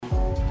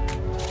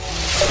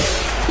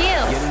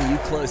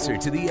closer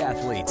to the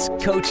athletes,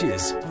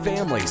 coaches,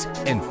 families,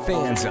 and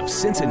fans of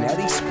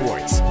Cincinnati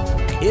sports.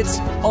 It's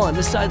On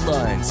the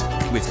Sidelines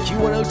with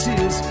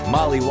Q102's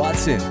Molly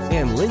Watson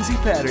and Lindsay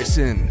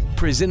Patterson.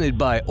 Presented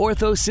by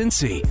Ortho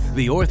Cincy,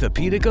 the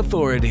orthopedic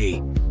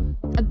authority.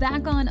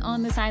 Back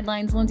on the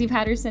Sidelines, Lindsay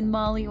Patterson,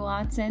 Molly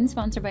Watson,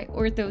 sponsored by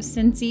Ortho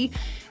Cincy.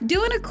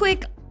 Doing a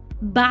quick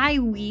bye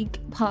week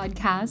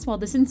podcast while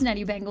the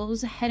Cincinnati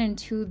Bengals head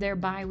into their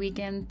bye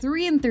weekend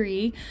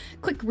 3-3.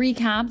 Quick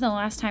recap: the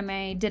last time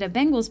I did a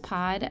Bengals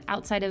pod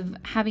outside of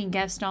having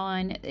guests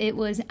on, it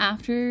was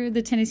after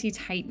the Tennessee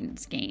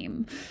Titans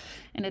game.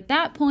 And at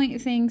that point,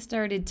 things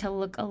started to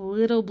look a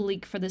little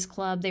bleak for this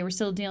club. They were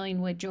still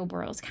dealing with Joe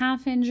Burrow's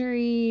calf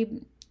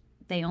injury.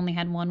 They only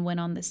had one win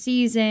on the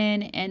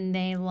season, and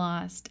they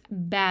lost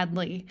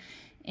badly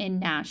in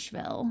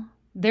Nashville.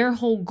 Their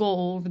whole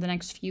goal over the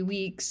next few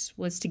weeks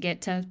was to get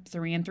to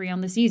 3-3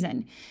 on the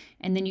season.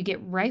 And then you get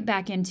right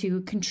back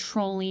into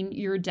controlling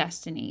your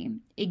destiny.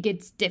 It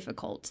gets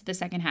difficult the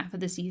second half of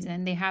the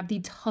season. They have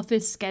the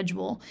toughest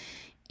schedule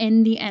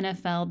in the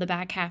NFL the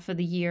back half of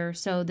the year.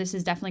 So this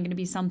is definitely going to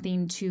be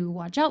something to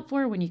watch out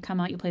for. When you come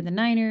out, you play the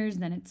Niners.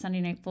 Then it's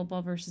Sunday Night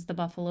Football versus the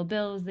Buffalo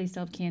Bills. They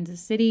still have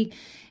Kansas City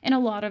and a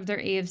lot of their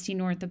AFC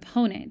North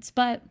opponents.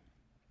 But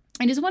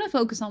I just want to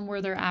focus on where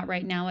they're at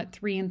right now at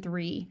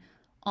 3-3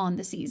 on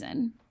the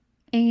season.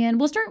 And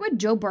we'll start with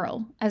Joe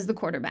Burrow as the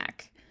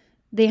quarterback.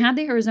 They had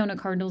the Arizona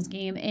Cardinals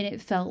game, and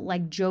it felt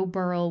like Joe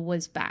Burrow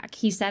was back.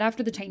 He said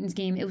after the Titans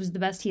game, it was the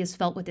best he has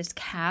felt with his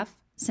calf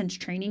since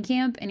training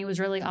camp, and he was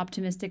really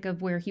optimistic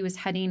of where he was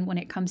heading when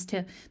it comes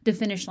to the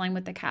finish line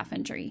with the calf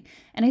injury.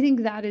 And I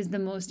think that is the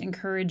most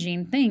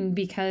encouraging thing,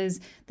 because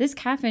this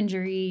calf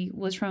injury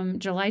was from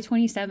July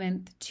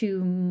 27th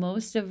to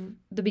most of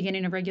the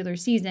beginning of regular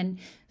season.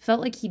 Felt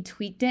like he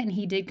tweaked it, and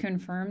he did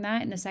confirm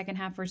that in the second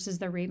half versus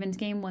the Ravens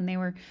game when they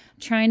were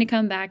trying to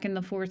come back in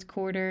the fourth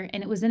quarter,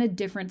 and it was in a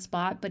different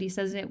spot, but he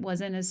says it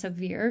wasn't as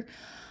severe.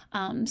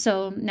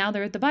 So now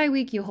they're at the bye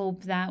week. You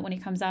hope that when he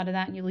comes out of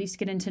that and you at least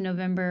get into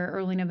November,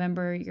 early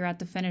November, you're at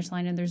the finish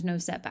line and there's no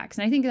setbacks.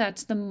 And I think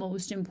that's the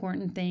most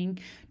important thing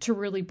to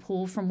really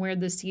pull from where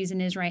the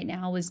season is right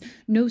now, is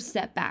no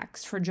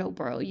setbacks for Joe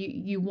Burrow.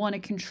 You want to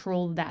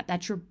control that.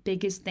 That's your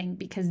biggest thing,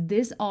 because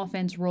this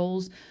offense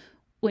rolls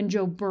when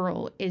Joe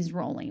Burrow is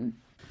rolling.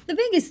 The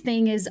biggest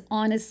thing is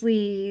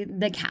honestly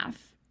the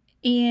calf.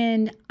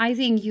 And I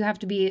think you have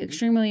to be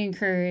extremely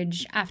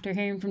encouraged after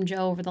hearing from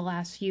Joe over the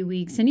last few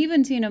weeks, and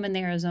even seeing him in the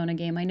Arizona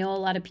game. I know a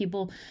lot of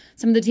people,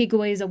 some of the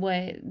takeaways of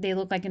what they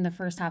look like in the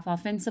first half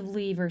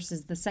offensively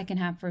versus the second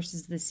half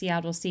versus the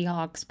Seattle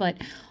Seahawks. But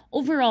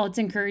overall, it's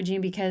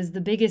encouraging because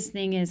the biggest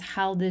thing is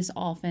how this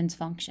offense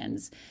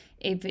functions.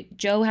 If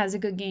Joe has a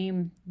good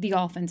game, the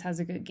offense has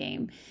a good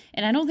game.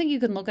 And I don't think you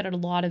can look at a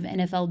lot of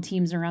NFL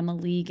teams around the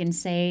league and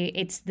say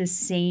it's the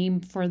same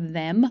for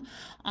them.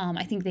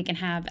 I think they can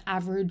have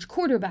average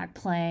quarterback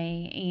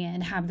play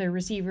and have their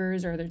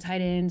receivers or their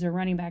tight ends or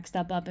running back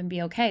step up and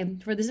be okay.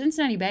 For the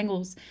Cincinnati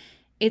Bengals,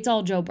 it's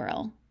all Joe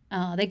Burrow.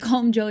 They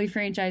call him Joey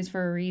Franchise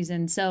for a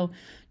reason. So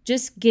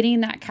just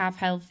getting that calf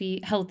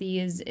healthy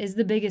is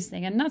the biggest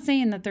thing. I'm not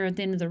saying that they're at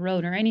the end of the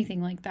road or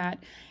anything like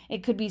that.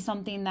 It could be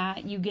something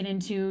that you get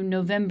into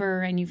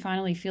November and you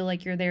finally feel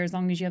like you're there, as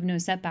long as you have no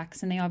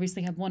setbacks. And they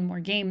obviously have one more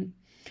game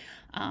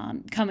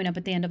coming up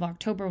at the end of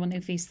October when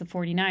they face the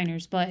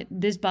 49ers. But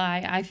this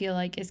bye, I feel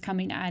like, is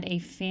coming at a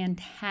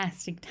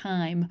fantastic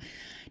time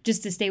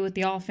just to stay with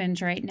the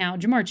offense right now.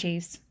 Jamar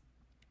Chase,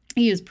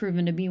 he has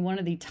proven to be one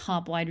of the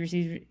top wide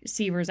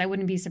receivers. I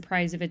wouldn't be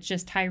surprised if it's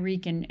just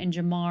Tyreek and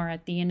Jamar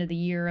at the end of the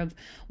year of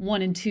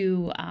 1 and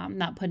 2.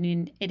 Not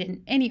putting it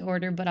in any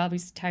order, but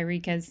obviously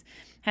Tyreek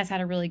has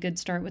had a really good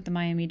start with the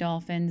Miami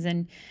Dolphins.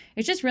 And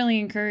it's just really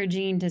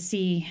encouraging to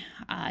see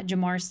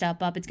Jamar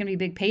step up. It's going to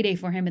be a big payday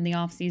for him in the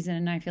offseason,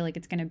 and I feel like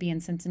it's going to be in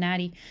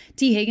Cincinnati.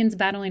 T. Higgins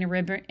battling a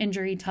rib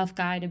injury, tough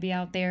guy to be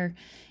out there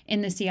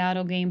in the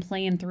Seattle game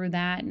playing through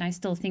that, and I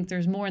still think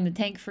there's more in the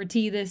tank for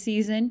T this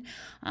season.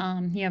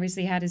 He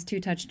obviously had his 2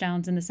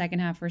 touchdowns in the second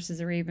half versus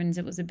the Ravens.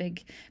 It was a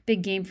big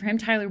game for him.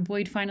 Tyler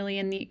Boyd finally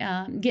in the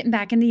getting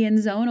back in the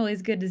end zone.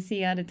 Always good to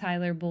see out of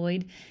Tyler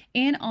Boyd.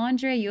 And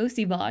Andre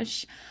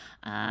Yosibosh.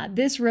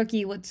 This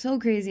rookie, what's so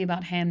crazy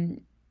about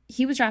him,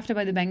 he was drafted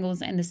by the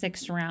Bengals in the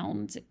 6th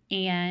round,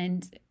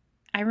 and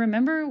I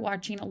remember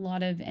watching a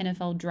lot of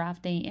NFL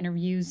draft day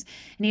interviews,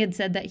 and he had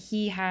said that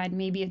he had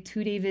maybe a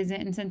 2-day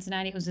visit in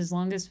Cincinnati. It was his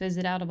longest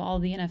visit out of all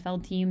the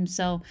NFL teams.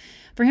 So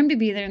for him to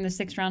be there in the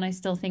 6th round, I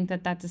still think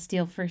that that's a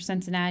steal for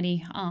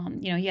Cincinnati.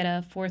 He had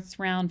a 4th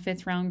round,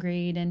 5th round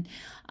grade, and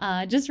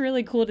just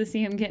really cool to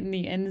see him get in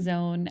the end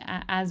zone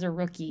as a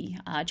rookie.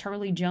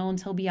 Charlie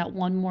Jones, he'll be out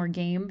one more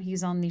game.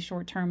 He's on the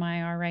short-term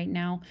IR right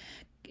now.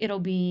 It'll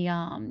be,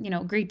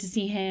 great to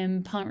see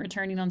him punt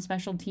returning on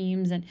special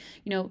teams. And,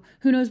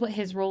 who knows what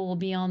his role will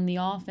be on the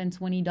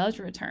offense when he does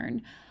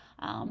return.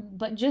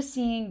 But just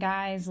seeing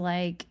guys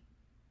like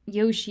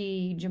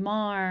Yoshi,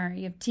 Jamar,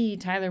 you have T,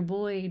 Tyler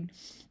Boyd,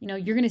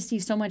 you're going to see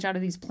so much out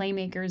of these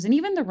playmakers. And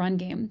even the run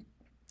game.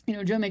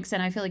 Joe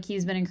Mixon, I feel like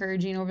he's been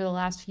encouraging over the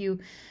last few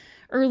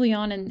early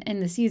on in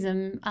the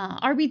season.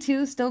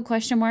 RB2, still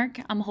question mark.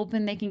 I'm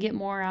hoping they can get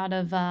more out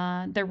of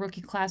their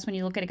rookie class. When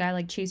you look at a guy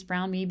like Chase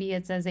Brown, maybe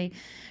it's as a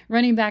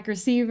running back,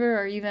 receiver,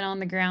 or even on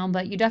the ground,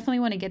 but you definitely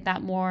want to get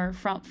that more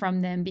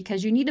from them,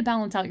 because you need to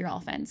balance out your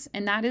offense.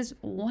 And that is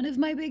one of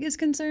my biggest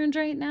concerns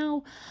right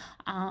now.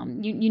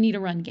 You need a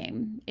run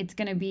game. It's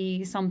going to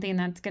be something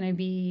that's going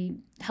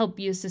to help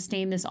you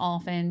sustain this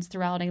offense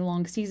throughout a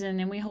long season.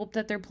 And we hope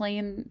that they're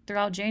playing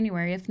throughout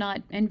January, if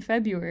not in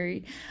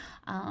February.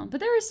 But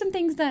there are some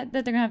things that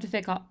they're going to have to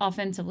fix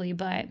offensively.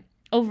 But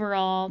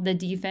overall, the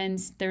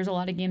defense, there's a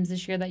lot of games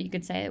this year that you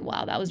could say,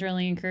 wow, that was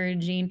really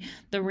encouraging.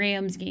 The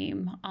Rams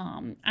game,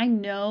 I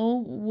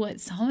know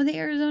what some of the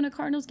Arizona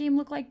Cardinals game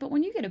looked like, but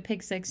when you get a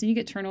pick six and you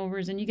get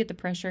turnovers and you get the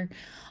pressure,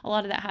 a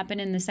lot of that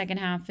happened in the second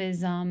half is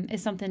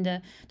something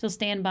to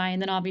stand by.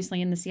 And then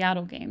obviously in the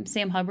Seattle game,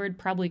 Sam Hubbard,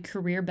 probably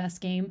career best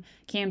game.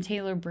 Cam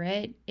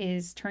Taylor-Britt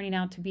is turning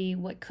out to be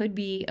what could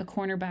be a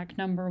cornerback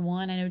number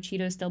one. I know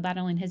Cheeto's still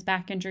battling his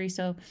back injury,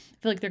 so I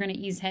feel like they're going to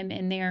ease him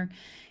in there.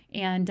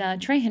 And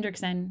Trey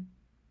Hendrickson,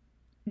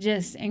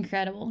 just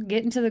incredible.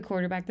 Getting to the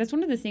quarterback. That's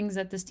one of the things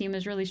that this team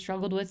has really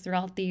struggled with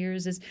throughout the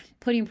years, is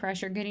putting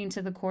pressure, getting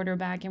to the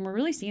quarterback. And we're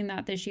really seeing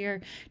that this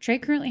year. Trey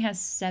currently has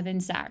 7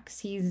 sacks.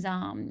 He's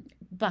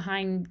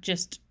behind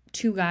just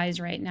 2 guys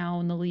right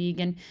now in the league,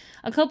 and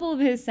a couple of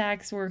his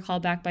sacks were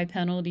called back by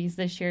penalties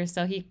this year,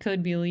 so he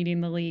could be leading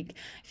the league.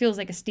 Feels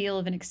like a steal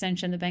of an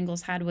extension the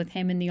Bengals had with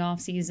him in the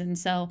offseason.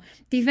 So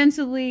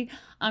defensively,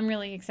 I'm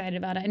really excited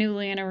about it. I knew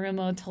Leanna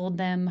Rumo told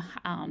them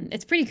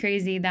it's pretty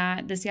crazy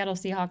that the Seattle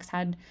Seahawks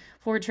had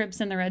 4 trips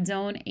in the red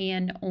zone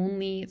and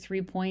only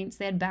 3 points.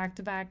 They had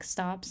back-to-back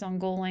stops on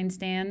goal line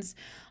stands,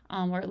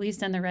 or at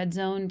least in the red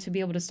zone, to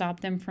be able to stop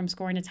them from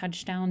scoring a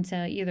touchdown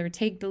to either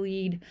take the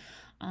lead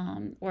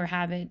or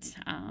have it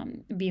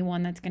be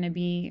one that's going to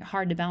be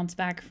hard to bounce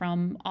back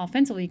from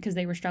offensively, because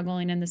they were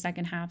struggling in the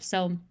second half.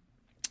 So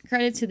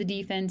credit to the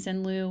defense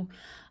and Lou.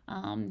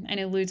 I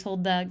know Lou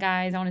told the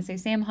guys, I want to say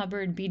Sam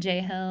Hubbard,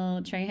 BJ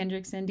Hill, Trey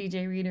Hendrickson,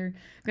 DJ Reader,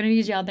 going to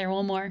need you out there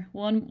one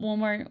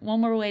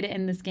more way to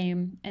end this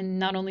game. And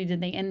not only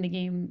did they end the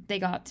game, they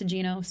got to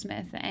Geno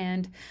Smith.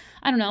 And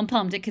I don't know, I'm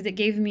pumped because it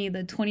gave me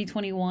the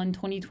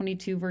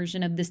 2021-2022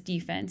 version of this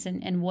defense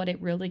and what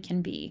it really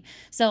can be.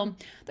 So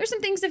there's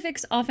some things to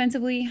fix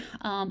offensively.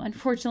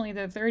 Unfortunately,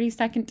 they're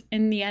 32nd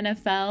in the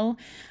NFL.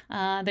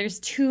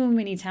 There's too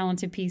many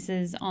talented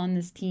pieces on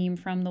this team,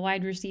 from the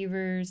wide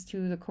receivers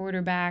to the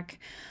quarterback,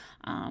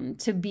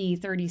 to be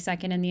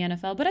 32nd in the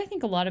NFL. But I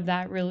think a lot of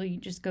that really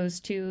just goes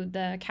to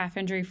the calf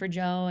injury for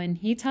Joe, and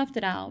he toughed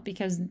it out,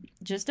 because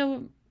just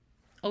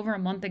over a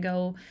month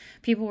ago,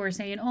 people were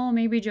saying, oh,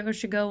 maybe Joe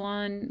should go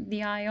on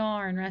the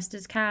IR and rest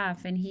his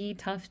calf, and he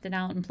toughed it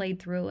out and played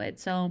through it.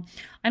 So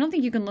I don't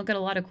think you can look at a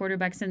lot of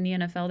quarterbacks in the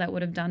NFL that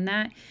would have done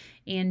that,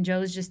 and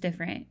Joe's just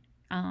different.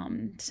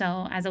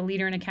 So as a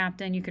leader and a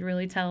captain, you could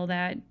really tell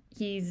that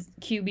he's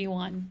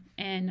QB1,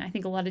 and I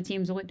think a lot of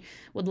teams would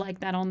like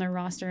that on their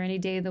roster any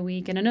day of the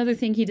week. And another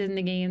thing he did in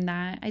the game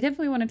that I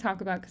definitely want to talk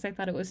about, because I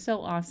thought it was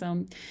so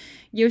awesome.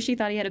 Yoshi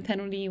thought he had a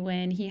penalty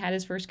when he had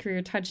his first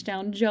career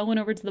touchdown. Joe went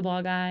over to the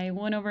ball guy,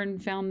 went over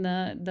and found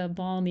the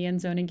ball in the end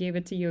zone and gave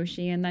it to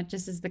Yoshi, and that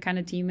just is the kind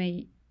of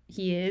teammate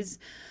he is.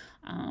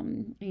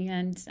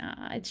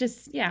 It's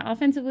just,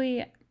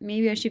 offensively,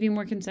 maybe I should be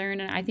more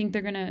concerned. And I think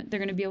they're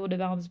gonna be able to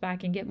bounce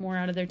back and get more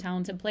out of their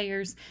talented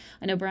players.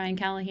 I know Brian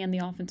Callahan, the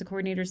offensive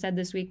coordinator, said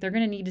this week they're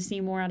gonna need to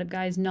see more out of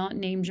guys not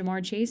named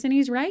Jamar Chase, and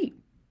he's right.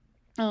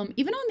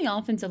 Even on the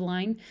offensive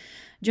line,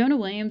 Jonah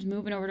Williams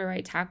moving over to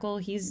right tackle,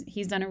 he's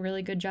done a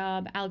really good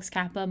job. Alex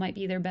Kappa might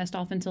be their best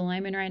offensive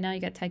lineman right now.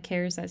 You got Ted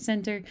Karras at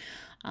center.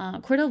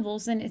 Cordell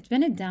Volson, it's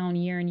been a down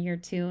year in year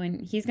 2,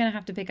 and he's going to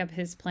have to pick up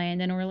his play.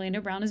 And then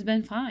Orlando Brown has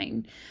been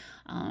fine.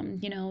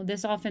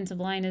 This offensive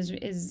line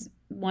is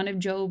one of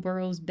Joe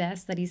Burrow's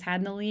best that he's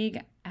had in the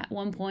league. At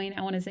one point,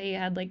 I want to say he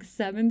had like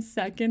 7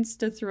 seconds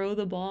to throw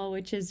the ball,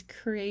 which is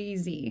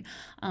crazy.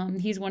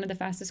 He's one of the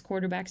fastest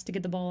quarterbacks to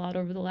get the ball out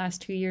over the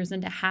last 2 years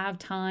and to have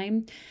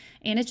time.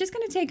 And it's just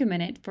going to take a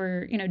minute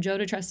for, Joe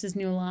to trust his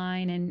new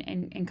line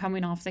and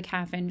coming off the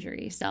calf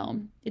injury.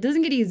 So it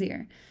doesn't get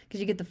easier, because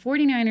you get the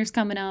 49ers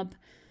coming up.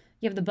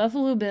 You have the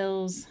Buffalo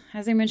Bills.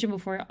 As I mentioned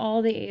before,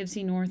 all the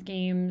AFC North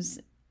games.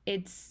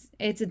 It's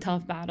a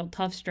tough battle,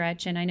 tough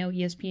stretch. And I know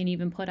ESPN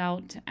even put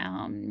out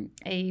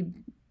a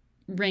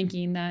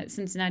ranking that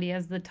Cincinnati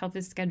has the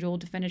toughest schedule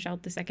to finish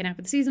out the second half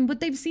of the season,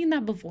 but they've seen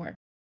that before.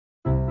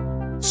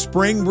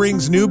 Spring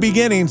brings new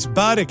beginnings,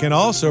 but it can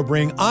also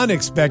bring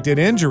unexpected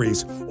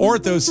injuries.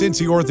 Ortho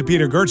Cincy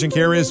Orthopedic Urgent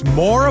Care is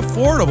more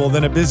affordable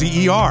than a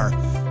busy ER.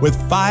 With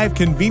 5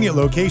 convenient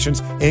locations,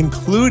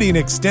 including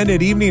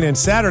extended evening and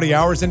Saturday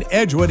hours in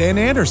Edgewood and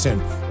Anderson,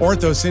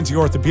 Ortho Cincy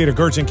Orthopedic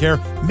Urgent Care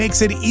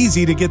makes it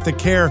easy to get the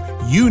care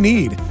you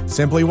need.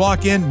 Simply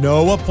walk in,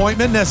 no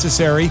appointment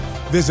necessary.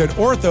 Visit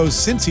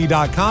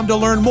orthocincy.com to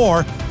learn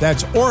more.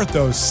 That's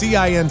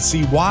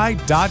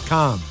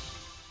orthocincy.com.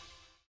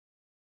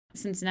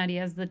 Cincinnati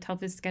has the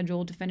toughest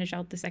schedule to finish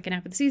out the second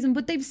half of the season,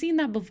 but they've seen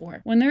that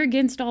before. When they're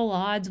against all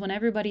odds, when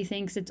everybody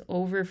thinks it's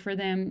over for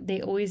them,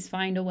 they always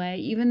find a way.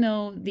 Even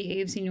though the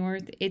AFC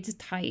North, it's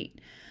tight.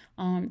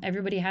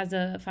 Everybody has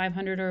a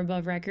 500 or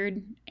above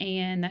record,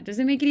 and that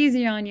doesn't make it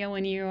easy on you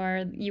when you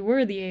were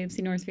the AFC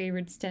North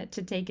favorites to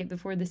take it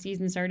before the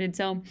season started.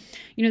 So,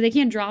 they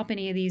can't drop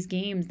any of these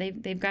games.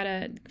 They've got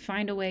to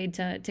find a way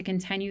to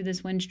continue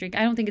this win streak.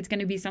 I don't think it's going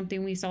to be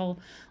something we saw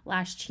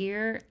last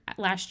year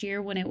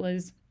when it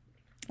was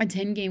a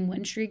 10-game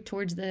win streak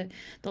towards the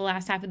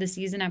last half of the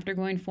season after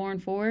going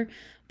 4-4,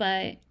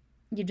 but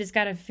you just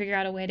got to figure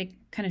out a way to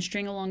kind of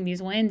string along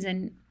these wins.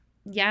 And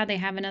yeah, they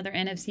have another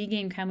NFC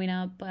game coming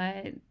up,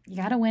 but you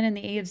got to win in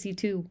the AFC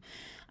too.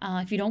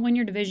 If you don't win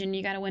your division,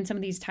 you got to win some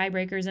of these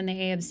tiebreakers in the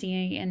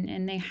AFC,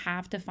 and they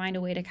have to find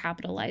a way to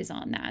capitalize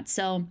on that.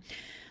 So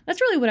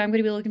that's really what I'm going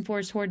to be looking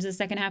for towards the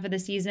second half of the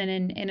season.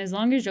 And as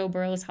long as Joe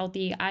Burrow is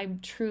healthy, I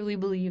truly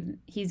believe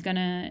he's going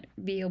to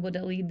be able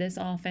to lead this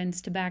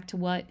offense back to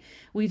what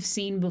we've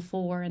seen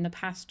before in the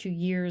past 2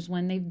 years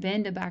when they've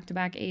been to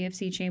back-to-back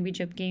AFC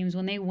championship games,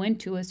 when they went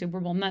to a Super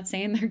Bowl. I'm not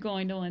saying they're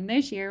going to win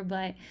this year,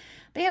 but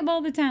they have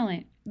all the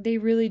talent. They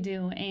really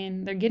do,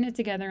 and they're getting it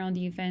together on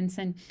defense.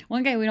 And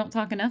one guy we don't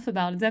talk enough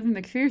about is Evan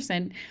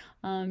McPherson.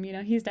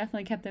 He's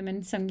definitely kept them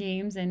in some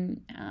games,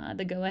 and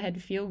the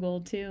go-ahead field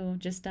goal too.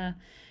 Just to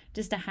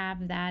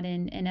have that,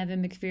 and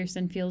Evan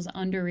McPherson feels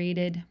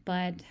underrated.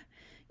 But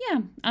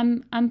yeah,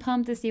 I'm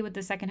pumped to see what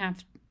the second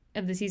half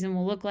of the season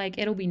will look like.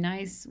 It'll be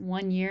nice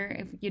 1 year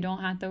if you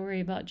don't have to worry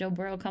about Joe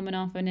Burrow coming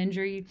off an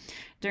injury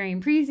during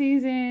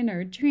preseason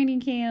or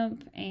training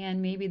camp,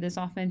 and maybe this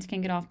offense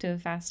can get off to a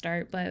fast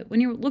start. But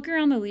when you look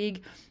around the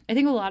league, I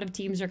think a lot of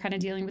teams are kind of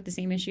dealing with the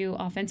same issue.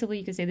 Offensively,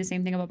 you could say the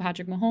same thing about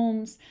Patrick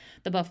Mahomes,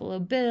 the Buffalo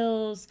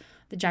Bills,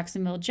 the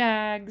Jacksonville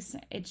Jags.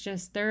 It's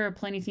just there are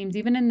plenty of teams,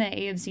 even in the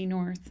AFC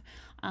North.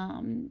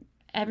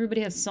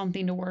 Everybody has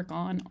something to work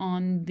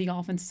on the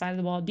offensive side of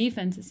the ball.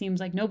 Defense, it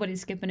seems like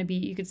nobody's skipping a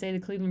beat. You could say the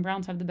Cleveland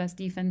Browns have the best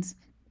defense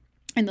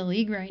in the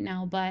league right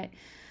now, but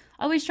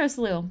I always trust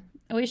Lou.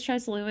 I always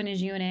trust Lou and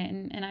his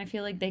unit, and I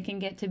feel like they can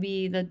get to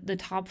be the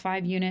top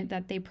 5 unit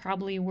that they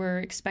probably were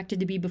expected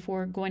to be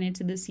before going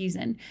into the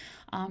season.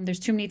 There's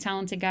too many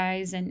talented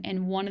guys,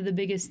 and one of the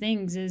biggest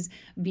things is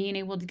being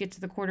able to get to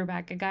the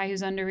quarterback. A guy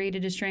who's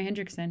underrated is Trey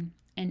Hendrickson,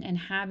 and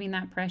having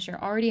that pressure,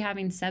 already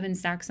having 7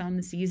 sacks on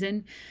the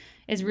season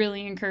is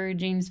really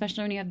encouraging,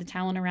 especially when you have the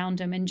talent around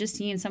him, and just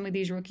seeing some of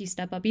these rookies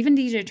step up. Even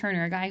DJ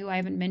Turner, a guy who I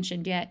haven't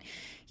mentioned yet,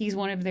 he's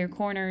one of their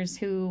corners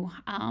who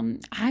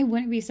I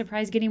wouldn't be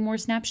surprised getting more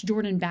snaps.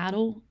 Jordan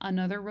Battle,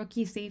 another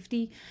rookie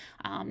safety.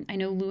 I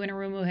know Lou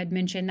Anarumo had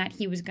mentioned that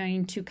he was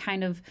going to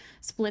kind of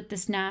split the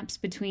snaps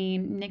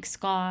between Nick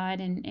Scott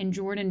and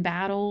Jordan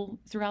Battle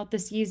throughout the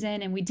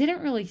season, and we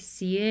didn't really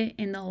see it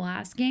in the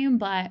last game,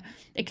 but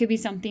it could be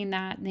something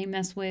that they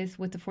mess with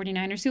the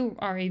 49ers, who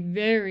are a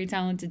very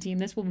talented team.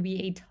 This will be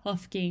a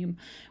tough game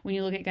when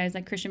you look at guys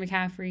like Christian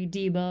McCaffrey,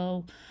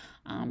 Debo,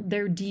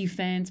 their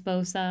defense,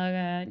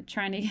 Bosa,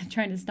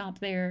 trying to stop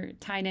their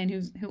tight end,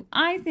 who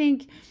I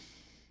think,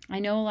 I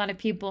know a lot of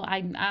people,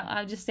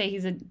 I'll just say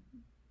he's a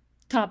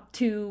top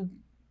 2.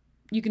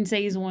 You can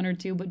say he's 1 or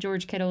 2, but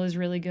George Kittle is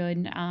really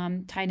good,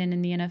 tight end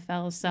in the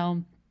NFL.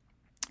 So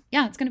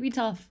yeah, it's going to be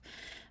tough.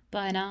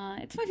 But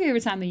it's my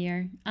favorite time of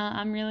year.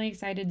 I'm really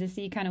excited to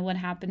see kind of what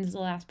happens the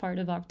last part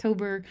of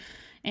October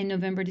and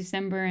November,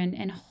 December,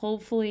 and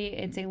hopefully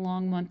it's a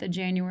long month of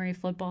January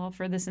football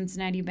for the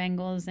Cincinnati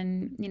Bengals.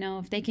 And,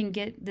 if they can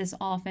get this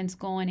offense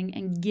going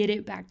and get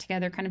it back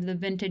together, kind of the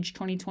vintage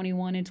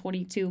 2021 and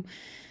 22,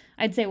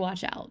 I'd say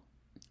watch out.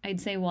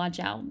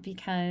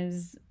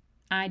 Because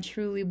I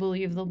truly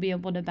believe they'll be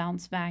able to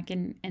bounce back,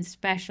 and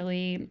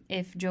especially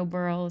if Joe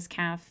Burrow's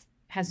calf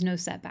has no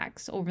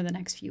setbacks over the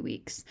next few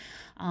weeks.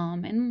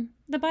 And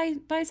the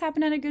buys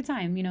happen at a good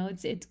time.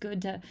 It's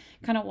good to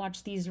kind of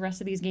watch these rest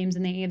of these games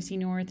in the AFC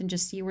North and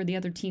just see where the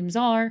other teams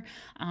are.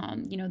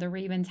 The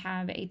Ravens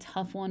have a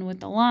tough one with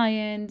the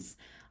Lions.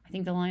 I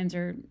think the Lions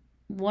are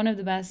one of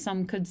the best,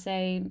 some could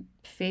say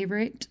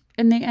favorite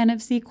in the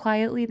NFC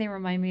quietly. They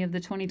remind me of the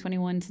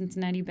 2021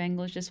 Cincinnati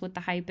Bengals, just with the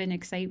hype and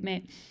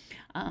excitement.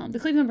 The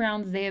Cleveland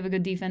Browns, they have a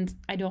good defense.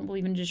 I don't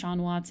believe in Deshaun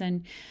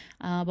Watson.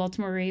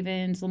 Baltimore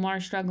Ravens,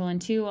 Lamar struggling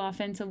too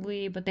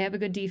offensively, but they have a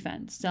good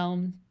defense.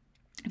 So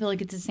I feel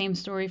like it's the same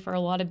story for a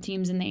lot of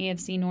teams in the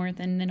AFC North.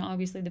 And then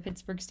obviously the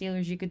Pittsburgh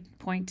Steelers, you could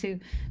point to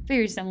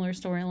very similar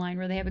storyline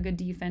where they have a good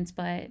defense,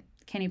 but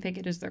Kenny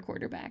Pickett is their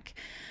quarterback.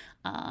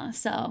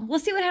 So we'll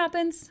see what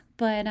happens.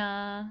 But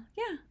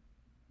yeah,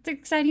 it's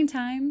exciting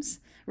times.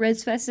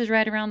 Reds Fest is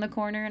right around the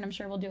corner, and I'm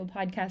sure we'll do a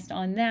podcast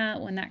on that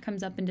when that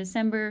comes up in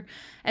December.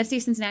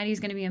 FC Cincinnati is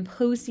going to be in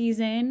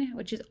postseason,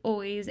 which is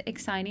always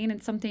exciting.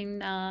 It's something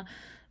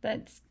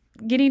that's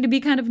getting to be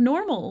kind of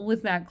normal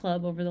with that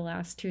club over the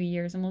last 2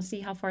 years, and we'll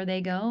see how far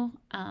they go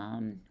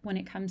when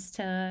it comes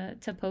to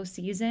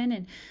postseason.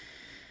 And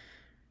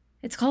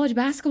it's college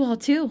basketball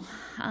too,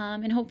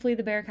 and hopefully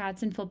the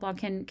Bearcats in football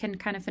can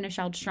kind of finish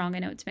out strong. I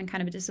know it's been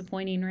kind of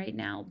disappointing right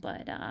now,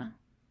 but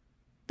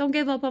don't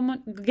give up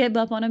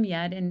on them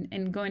yet.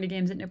 And going to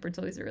games at Nippert's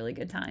always a really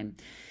good time.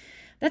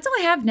 That's all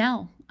I have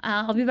now.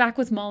 I'll be back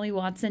with Molly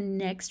Watson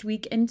next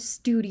week in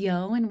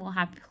studio, and we'll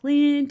have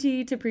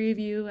plenty to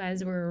preview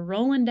as we're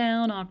rolling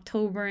down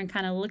October and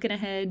kind of looking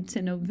ahead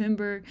to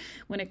November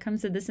when it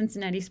comes to the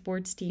Cincinnati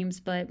sports teams.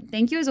 But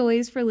thank you as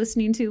always for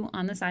listening to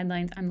On the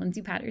Sidelines. I'm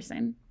Lindsay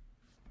Patterson.